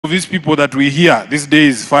These people that we hear these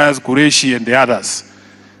days, Fires Qureshi and the others,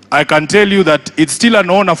 I can tell you that it's still an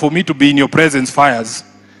honor for me to be in your presence, Fires.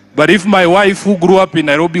 But if my wife, who grew up in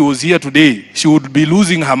Nairobi, was here today, she would be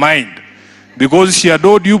losing her mind because she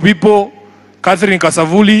adored you people. Catheine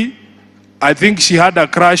Kasavuli, I think she had a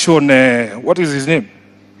crush on, what is his name?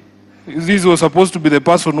 This was supposed to be the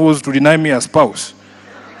person who was to deny me a spouse.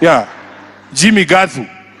 Yeah, Jimmy Gathu.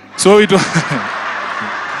 So it was...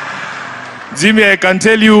 Jimmy, I can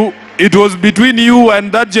tell you, it was between you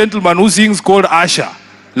and that gentleman who sings called Asha.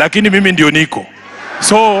 Lakini mimi ndio niko.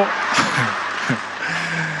 So,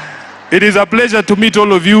 it is a pleasure to meet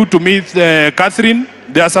all of you, to meet Catheine.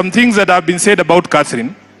 There are some things that have been said about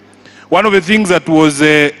Catheine. One of the things that was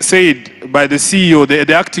said by the CEO,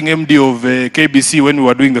 the acting MD of KBC when we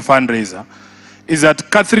were doing the fundraiser, is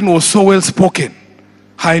that Catheine was so well spoken.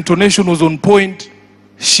 Her intonation was on point.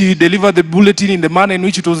 She delivered the bulletin in the manner in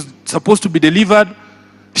which it was supposed to be delivered.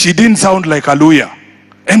 She didn't sound like a lawyer.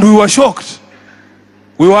 And we were shocked.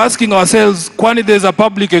 We were asking ourselves, kwani there's a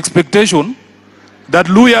public expectation that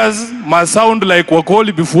lawyers must sound like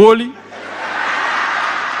Wakoli Bifoli,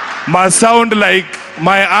 must sound like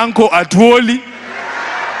my uncle Atwoli,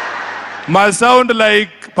 must sound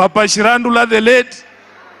like Papa Shirandula the late,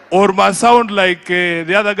 or must sound like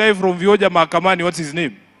the other guy from Vioja Mahakamani, what's his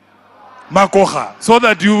name? Makoha, so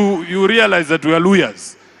that you realize that we are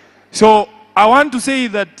lawyers. So I want to say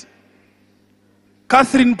that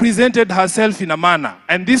Catheine presented herself in a manner,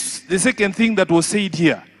 and this, the second thing that was said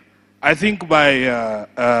here, I think by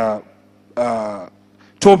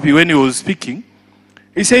Topi when he was speaking,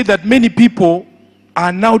 he said that many people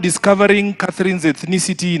are now discovering Catherine's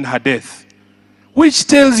ethnicity in her death, which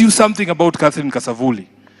tells you something about Catheine Kasavuli,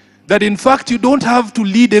 that in fact you don't have to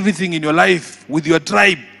lead everything in your life with your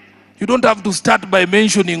tribe. You don't have to start by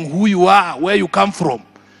mentioning who you are, where you come from.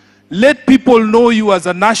 Let people know you as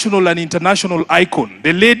a national and international icon.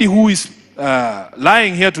 The lady who is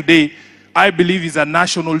lying here today, I believe, is a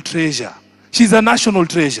national treasure. She's a national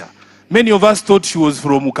treasure. Many of us thought she was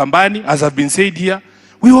from Ukambani, as have been said here.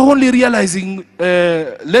 We were only realizing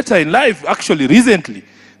later in life, actually recently,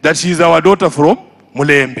 that she's our daughter from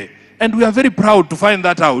Mutembei. And we are very proud to find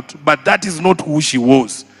that out, but that is not who she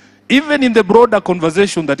was. Even in the broader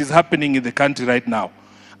conversation that is happening in the country right now,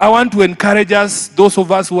 I want to encourage us, those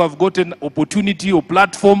of us who have gotten opportunity or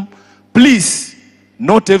platform, please,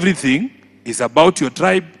 not everything is about your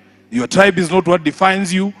tribe. Your tribe is not what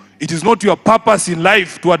defines you. It is not your purpose in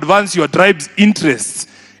life to advance your tribe's interests.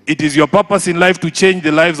 It is your purpose in life to change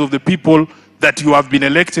the lives of the people that you have been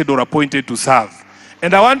elected or appointed to serve.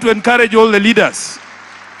 And I want to encourage all the leaders.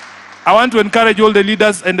 I want to encourage all the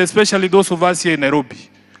leaders, and especially those of us here in Nairobi.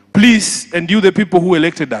 Please, and you the people who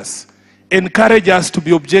elected us, encourage us to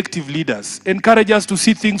be objective leaders. Encourage us to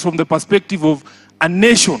see things from the perspective of a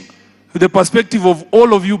nation, the perspective of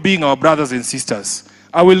all of you being our brothers and sisters.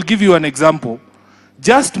 I will give you an example.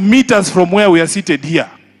 Just meters from where we are seated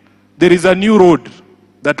here, there is a new road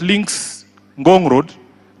that links Ngong Road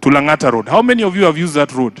to Langata Road. How many of you have used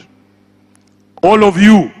that road? All of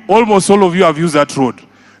you, almost all of you have used that road.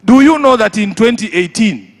 Do you know that in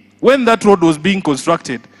 2018, when that road was being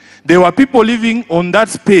constructed, there were people living on that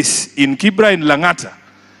space in Kibra in Langata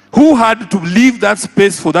who had to leave that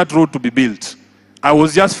space for that road to be built. I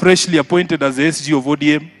was just freshly appointed as the SG of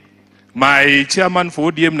ODM. My chairman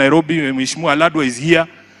for ODM Nairobi, Mheshimiwa Aladwa, is here.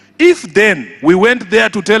 If then we went there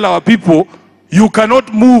to tell our people, you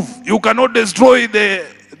cannot move, you cannot destroy the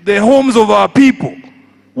homes of our people,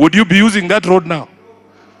 would you be using that road now?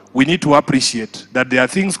 We need to appreciate that there are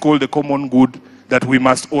things called the common good that we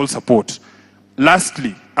must all support.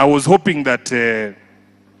 Lastly, I was hoping that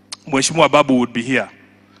Mheshimiwa Babu would be here.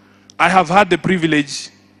 I have had the privilege,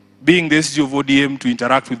 being the SG of ODM, to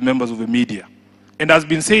interact with members of the media. And as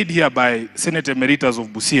been said here by Senator Emeritus of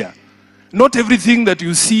Busia, not everything that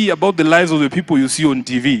you see about the lives of the people you see on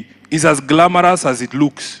TV is as glamorous as it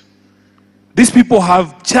looks. These people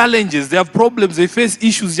have challenges, they have problems, they face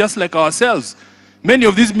issues just like ourselves. Many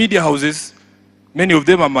of these media houses, many of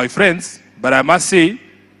them are my friends, but I must say,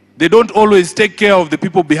 they don't always take care of the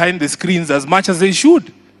people behind the screens as much as they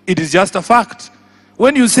should. It is just a fact.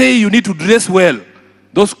 When you say you need to dress well,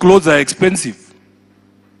 those clothes are expensive.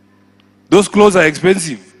 Those clothes are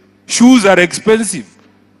expensive. Shoes are expensive.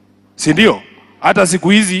 Sindio? Hata siku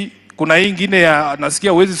hizi, kuna hii ingine ya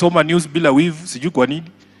nasikia huwezi soma news bila weave, sijui kwa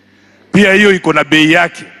nini. Pia hiyo iko na bei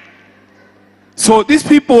yake. So these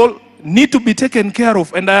people need to be taken care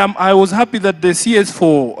of, and I was happy that the CS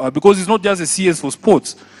for, because it's not just a CS for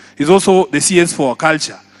sports, it's also the CS for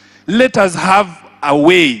culture. Let us have a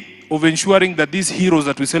way of ensuring that these heroes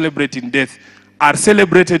that we celebrate in death are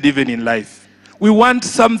celebrated even in life. We want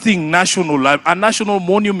something national, a national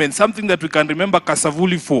monument, something that we can remember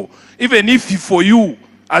Kasavuli for. Even if for you,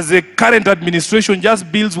 as the current administration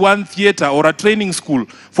just builds one theater or a training school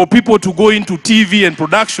for people to go into TV and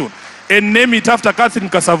production and name it after Catheine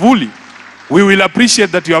Kasavuli, we will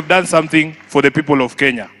appreciate that you have done something for the people of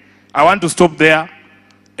Kenya. I want to stop there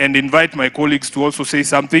and invite my colleagues to also say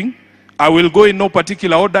something. I will go in no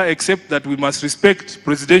particular order except that we must respect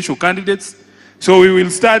presidential candidates. So we will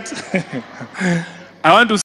start. I want to